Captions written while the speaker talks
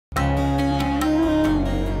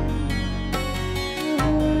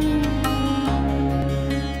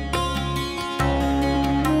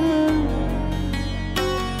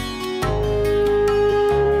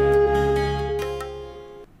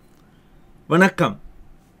வணக்கம்.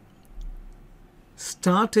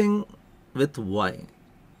 Starting with why.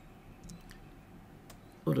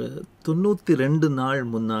 ஒரு 92 நாள்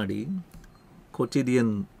முன்னாடி Quotidian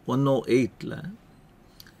 108ல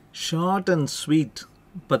ஷார்ட் அண்ட் ஸ்வீட்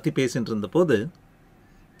பற்றி பேசிட்டு இருந்த போது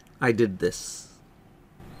I did this.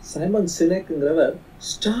 Simon சினேக்குங்கிறவர்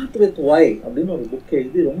start with why அப்படின்னு ஒரு புக்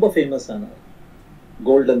எழுதி ரொம்ப ஃபேமஸ் ஆனார்.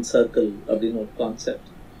 கோல்டன் சர்க்கிள் அப்படின்னு ஒரு கான்செப்ட்.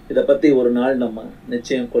 இதை பற்றி ஒரு நாள் நம்ம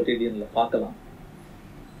நிச்சயம் Quotidianல பார்க்கலாம்.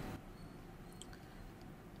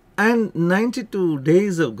 And 92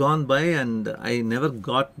 days have gone by and I never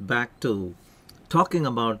got back to talking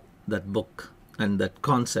about that book and that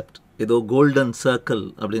concept. ஏதோ golden circle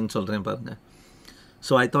அப்படின்னு சொல்கிறேன் பாருங்க.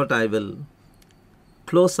 So I thought I will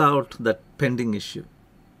close out that pending issue.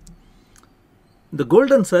 The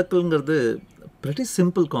golden circleங்கிறது pretty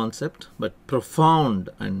simple concept but profound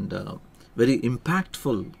and very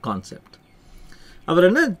impactful concept. அவர்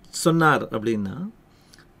என்ன சொன்னார் அப்படின்னா,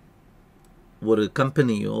 ஒரு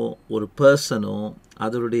கம்பெனியோ ஒரு பர்சனோ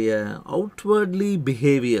அதனுடைய அவுட்வேர்ட்லி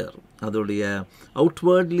பிஹேவியர், அதனுடைய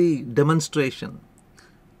அவுட்வேர்ட்லி டெமான்ஸ்ட்ரேஷன்,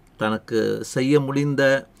 தனக்கு செய்ய முடிந்த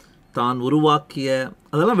தான் உருவாக்கிய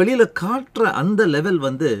அதெல்லாம் வெளியில் காட்டுற அந்த லெவல்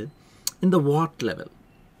வந்து இந்த what level.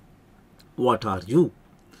 What are you,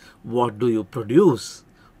 what to you produce,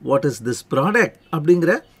 what is this product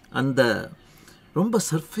அப்படிங்கிற அந்த ரொம்ப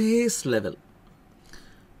சர்ஃபேஸ் லெவல்.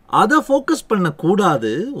 அதை ஃபோக்கஸ் பண்ணக்கூடாது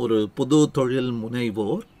ஒரு புது தொழில்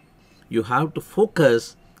முனைவோர். You have to focus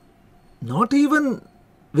not even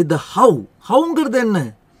with the how. ஹவுங்கிறது என்ன?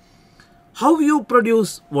 How you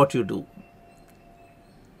produce what you two.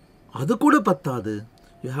 அது கூட பத்தாது.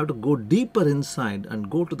 You have to go deeper inside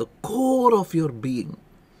and go to the core of your being.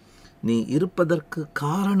 நீ இருப்பதற்கு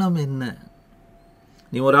காரணம் என்ன?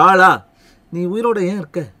 நீ ஒரு ஆளா? நீ உயிரோட ஏன்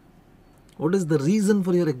இருக்க? What is the reason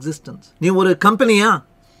for your existence? நீ ஒரு கம்பெனியா?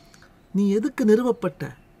 நீ எதுக்கு நிறுவப்பட்ட?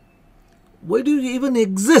 why do you even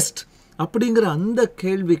exist அப்படிங்கிற அந்த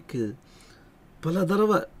கேள்விக்கு பல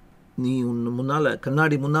தடவை நீ உன்னை முன்னால்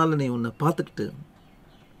கண்ணாடி முன்னால் நீ உன்னை பார்த்துக்கிட்டு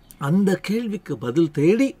அந்த கேள்விக்கு பதில்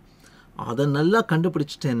தேடி அதை நல்லா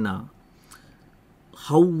கண்டுபிடிச்சிட்டேன்னா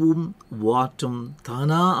ஹவ்வும் வாட்டும்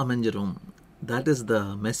தானாக அமைஞ்சிரும். that is the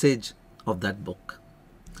message of that book.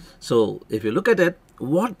 So if you look at it,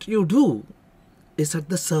 what you do is at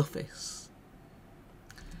the surface.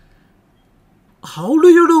 How do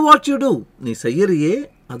you do what you do? நீ செய்யறியே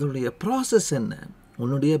அதனுடைய ப்ராசஸ் என்ன,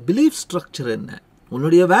 உன்னுடைய பிலீஃப் ஸ்ட்ரக்சர் என்ன,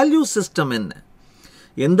 உன்னுடைய வேல்யூ சிஸ்டம் என்ன,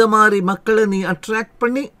 எந்த மாதிரி மக்களை நீ அட்ராக்ட்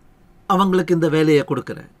பண்ணி அவங்களுக்கு இந்த வேலையை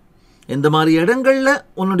கொடுக்குற, எந்த மாதிரி இடங்களில்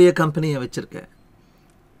உன்னுடைய கம்பெனியை வச்சிருக்க.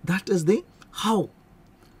 That is the how.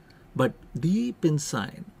 But deep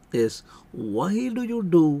inside is why do you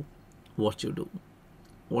do what you do?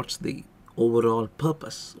 What's the overall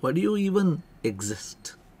purpose? Why do you even exist?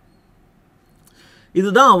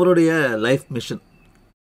 இதுதான் அவருடைய லைஃப் மிஷன்.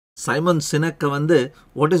 சைமன் சினேக்கை வந்து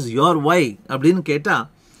வாட் இஸ் யோர் வை அப்படின்னு கேட்டால்,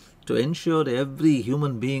 to ensure every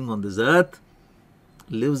human being on this earth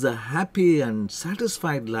lives a happy and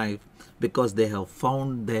satisfied life because they have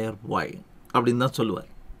found தேர் வை அப்படின்னு தான் சொல்லுவார்.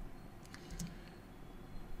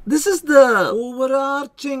 This is the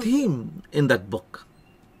overarching theme in that book.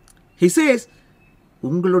 He says,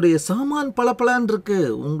 உங்களுடைய சாமான் பளபளன்னு இருக்கு,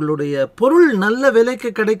 உங்களுடைய பொருள் நல்ல விலைக்கு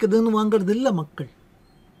கிடைக்குதுன்னு வாங்கிறது இல்லை மக்கள்.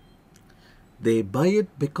 They buy it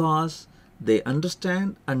because they understand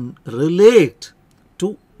and relate to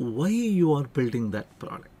why you are building that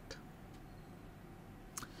product.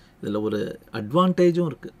 இதில் ஒரு அட்வான்டேஜும்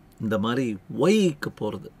இருக்குது இந்த மாதிரி ஒய்க்கு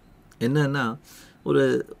போகிறது. என்னன்னா, ஒரு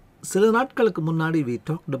சில நாட்களுக்கு முன்னாடி we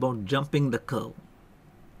talked about jumping the curve.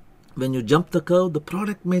 When you jump the curve, the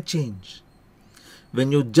product may change. When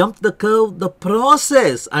you jump the curve, the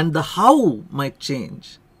process and the how might change.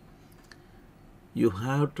 You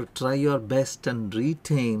have to try your best and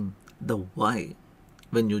retain the why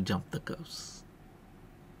when you jump the curves.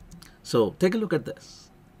 So take a look at this.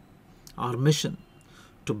 Our mission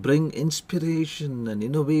to bring inspiration and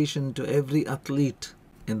innovation to every athlete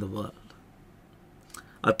in the world.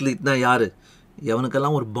 அத்லீட்னா யார்?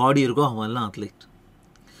 எவனுக்கெல்லாம் ஒரு பாடி இருக்கோ அவன்லாம் athlete.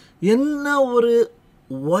 என்ன ஒரு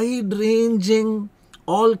white ranging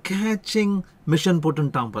all caching mission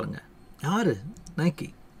போட்டுட்டான் பாருங்க. யார்? Nike.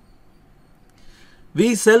 We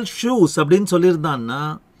sell shoes அப்படின்னு சொல்லியிருந்தான்னா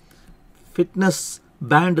ஃபிட்னஸ்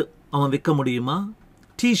பேண்ட் அவன் விற்க முடியுமா?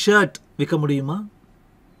 டிஷர்ட் விற்க முடியுமா?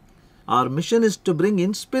 our mission is to bring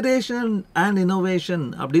inspiration and innovation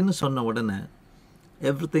அப்படின்னு சொன்ன உடனே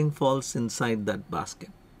everything falls inside that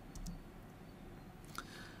basket.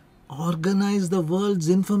 Organize the world's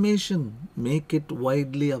information, make it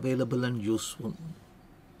widely available and useful.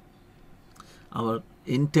 our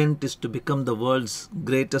intent is to become the world's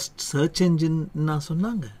greatest search engine நான்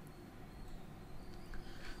சொன்னாங்க.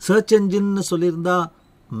 Search என்ஜின்னு சொல்லியிருந்தா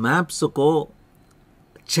மேப்ஸுக்கோ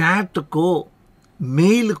சேட்டுக்கோ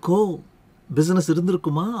மெயிலுக்கோ business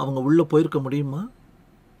இருந்திருக்குமா? அவங்க உள்ளே போயிருக்க முடியுமா?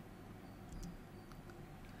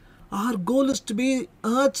 Our goal is to be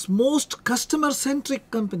Earth's most customer-centric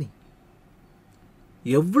company.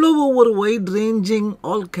 எவ்வளவு ஒரு white ranging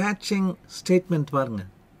all catching statement பாருங்க.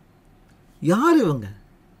 யார் இவங்க?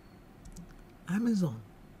 அமேசான்.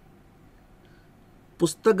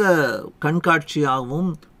 புஸ்தக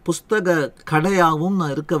கண்காட்சியாகவும் புஸ்தக கடையாகவும்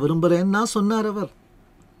நான் இருக்க விரும்புகிறேன்னா சொன்னார் அவர்.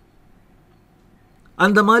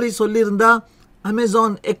 அந்த மாதிரி சொல்லியிருந்தா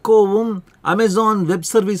அமேசான் எக்கோவும் அமேசான் வெப்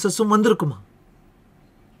சர்வீசஸும் வந்திருக்குமா?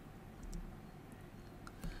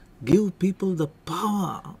 Give people the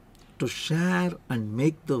power to share and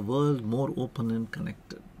make the world more open and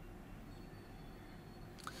connected.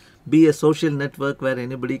 Be a social network where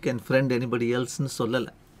anybody can friend anybody else nu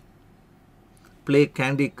sollala. Play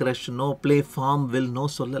Candy Crush no, play Farmville no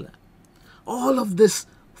sollala. All of this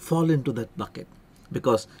fall into that bucket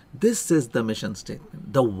because this is the mission statement,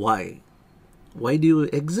 the why. Why do you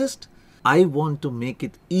exist? I want to make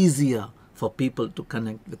it easier for people to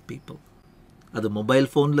connect with people. அது mobile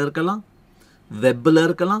ஃபோனில் இருக்கலாம், வெப்பில்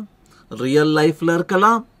இருக்கலாம், real லைஃப்பில்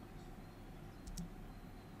இருக்கலாம்.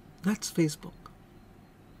 That's Facebook.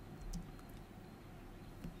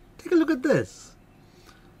 Take a look at this.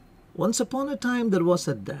 Once upon a time there was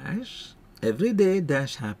a dash. Every day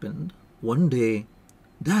dash happened. One day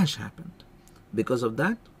dash happened. Because of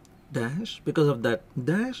that dash, because of that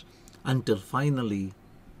dash, until finally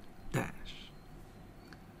dash.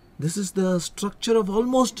 This is the structure of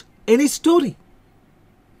almost any story.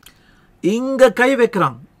 இங்க கை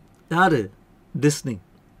வைக்கிறான் யாரு? Disney.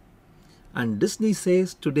 And Disney says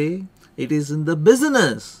today it is in the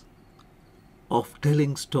business of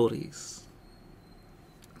telling stories.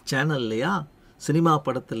 சேனல்லையா, cinema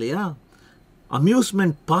படத்துலையா,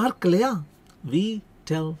 amusement பார்க்லையா, we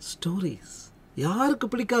tell stories. யாருக்கு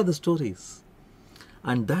பிடிக்காத stories?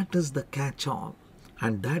 And that is the catch-all.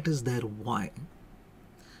 And that is their why.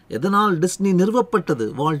 எதனால் Disney நிறுவப்பட்டது?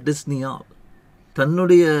 Walt டிஸ்னியால்.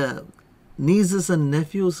 தன்னுடைய nieces and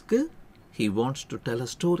nephews-க்கு he wants to tell a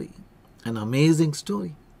story, an amazing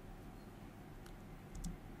story.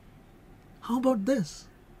 How about this?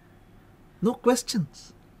 No questions.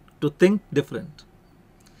 To think different.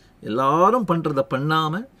 எல்லாரும் பண்றத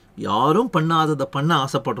பண்ணாம யாரும் பண்ணாதத பண்ண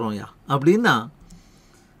ஆசைப்படுறோம் யா அப்படின்னா,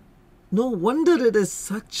 no wonder it is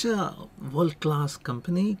such a world-class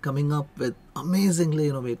company coming up with amazingly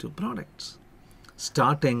innovative products,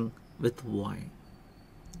 starting with why.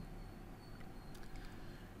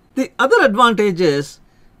 The other advantage is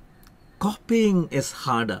copying is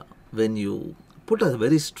harder when you put a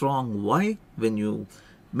very strong why, when you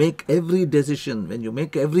make every decision, when you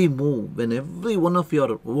make every move, when every one of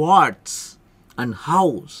your whats and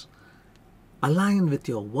hows align with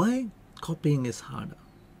your why, copying is harder.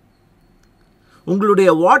 உங்களுடைய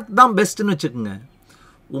what தான் பெஸ்ட்னு வச்சுக்கோங்க.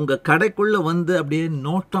 உங்கள் கடைக்குள்ளே வந்து அப்படியே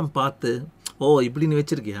நோட்டம் பார்த்து, ஓ இப்படின்னு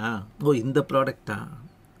வச்சுருக்கியா, ஓ இந்த ப்ராடக்டா,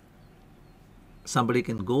 somebody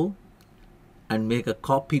can go and make a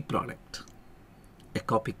copy product, a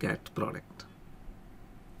copycat product.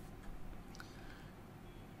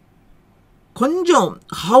 கொஞ்சம்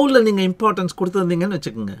ஹவுல நீங்கள் இம்பார்ட்டன்ஸ் கொடுத்துருந்தீங்கன்னு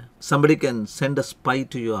வச்சுக்கோங்க. somebody can send a spy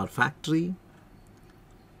to your factory,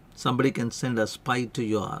 somebody can send a spy to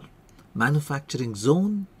your manufacturing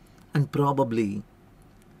zone and probably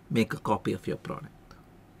make a copy of your product.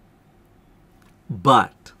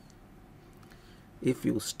 But if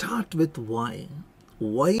you start with why,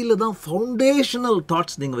 whyல தான் foundational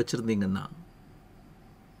thoughts நீங்க வச்சிருந்தீங்கன்னா,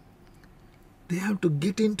 they have to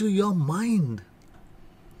get into your mind.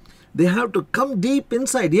 They have to come deep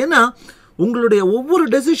inside. ஏன்னா உங்களுடைய ஒவ்வொரு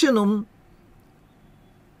டெசிஷனும்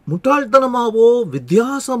முட்டாள்தனமாவோ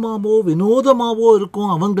வித்தியாசமாவோ வினோதமாவோ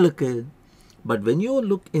இருக்கும் அவங்களுக்கு. But when you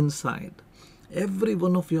look inside, every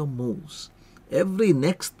one of your moves, every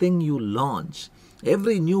next thing you launch,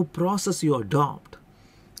 every new process you adopt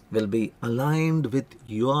will be aligned with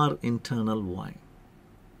your internal why.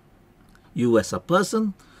 You as a person,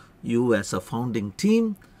 you as a founding team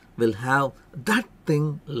will have that thing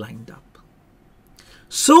lined up.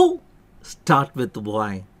 So, start with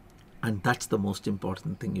why, and that's the most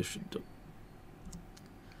important thing you should do.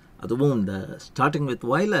 அதுவும் இந்த starting with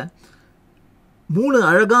வாயில் 3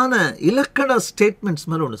 அழகான இலக்கண statements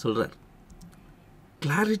மேலே ஒன்று சொல்கிறார்.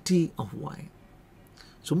 Clarity of வாய்.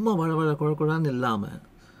 சும்மா வழ குழக்குழான்னு இல்லாமல்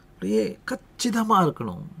அப்படியே கச்சிதமாக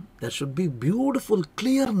இருக்கணும். there should be beautiful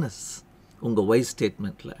clearness உங்கள் ஒய்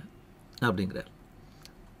ஸ்டேட்மெண்ட்டில் அப்படிங்கிறார்.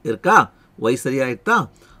 இருக்கா? why சரியாயிட்டா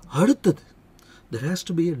அடுத்தது there has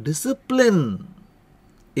to be a discipline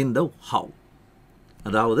in the how.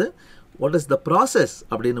 அதாவது what is the process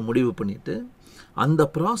அப்படின்னு முடிவு பண்ணிட்டு அந்த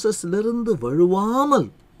ப்ராசஸ்லிருந்து வழுவாமல்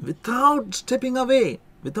without stepping away,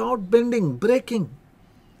 without bending, breaking,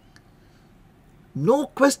 no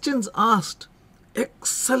questions asked,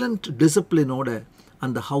 excellent discipline ஓட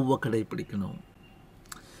அந்த ஹவ்வை கடைப்பிடிக்கணும்.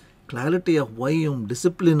 கிளாரிட்டி ஆஃப் ஒய்யும்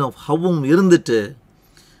டிசிப்ளின் ஆஃப் ஹவ்வும் இருந்துட்டு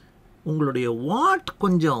உங்களுடைய வாட்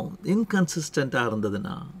கொஞ்சம் இன்கன்சிஸ்டண்ட்டாக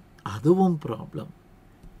இருந்ததுன்னா அதுவும் problem.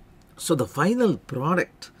 So the final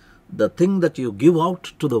product, the thing that you give out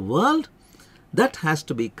to the world, that has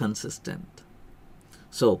to be consistent.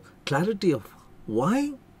 So clarity of why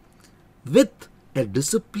with a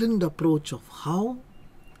disciplined approach of how,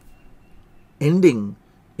 ending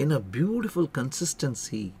in a beautiful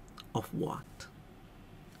consistency of what.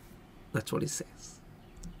 That's what he says.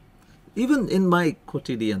 Even in my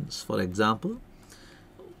Quotidians, for example,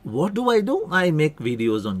 what do? I make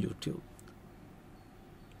videos on YouTube.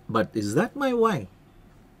 But is that my why?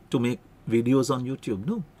 To make videos on YouTube?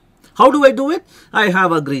 No. How do I do it? I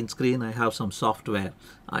have a green screen, I have some software,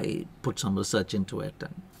 I put some research into it.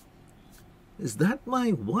 And is that my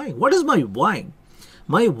why? What is my why?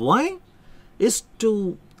 My why is to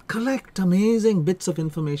collect amazing bits of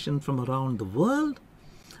information from around the world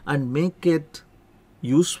and make it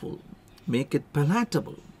useful, make it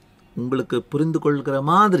palatable. உங்களுக்கு புரிந்து கொள்கிற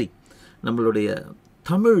மாதிரி நம்மளுடைய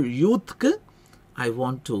Tamil யூத்க்கு I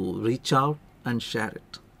want to reach out and share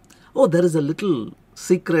it. Oh, there is a little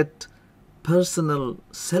secret, personal,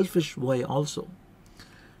 selfish why also.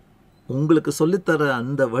 உங்களுக்கு சொல்லித்தர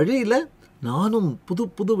அந்த வழியில் நானும் புது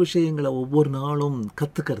புது விஷயங்களை ஒவ்வொரு நாளும்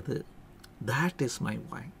கற்றுக்கிறது. That is my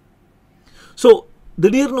why. So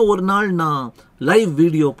திடீர்னு ஒரு நாள் நான் லைவ்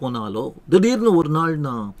வீடியோ போனாலோ, திடீர்னு ஒரு நாள்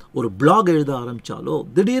நான் ஒரு பிளாக் எழுத ஆரம்பித்தாலோ,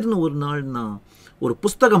 திடீர்னு ஒரு நாள் நான் ஒரு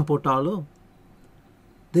புஸ்தகம் போட்டாலோ,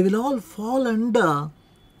 they will all fall under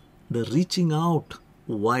the reaching out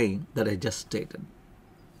why that I just stated.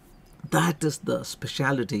 That is the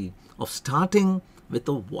speciality of starting with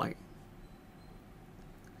a why.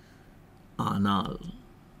 Anal,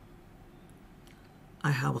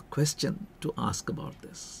 I have a question to ask about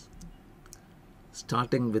this.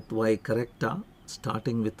 Starting with why correcta,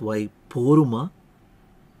 starting with why poruma,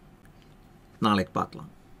 நாளைக்கு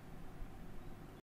பார்க்கலாம்.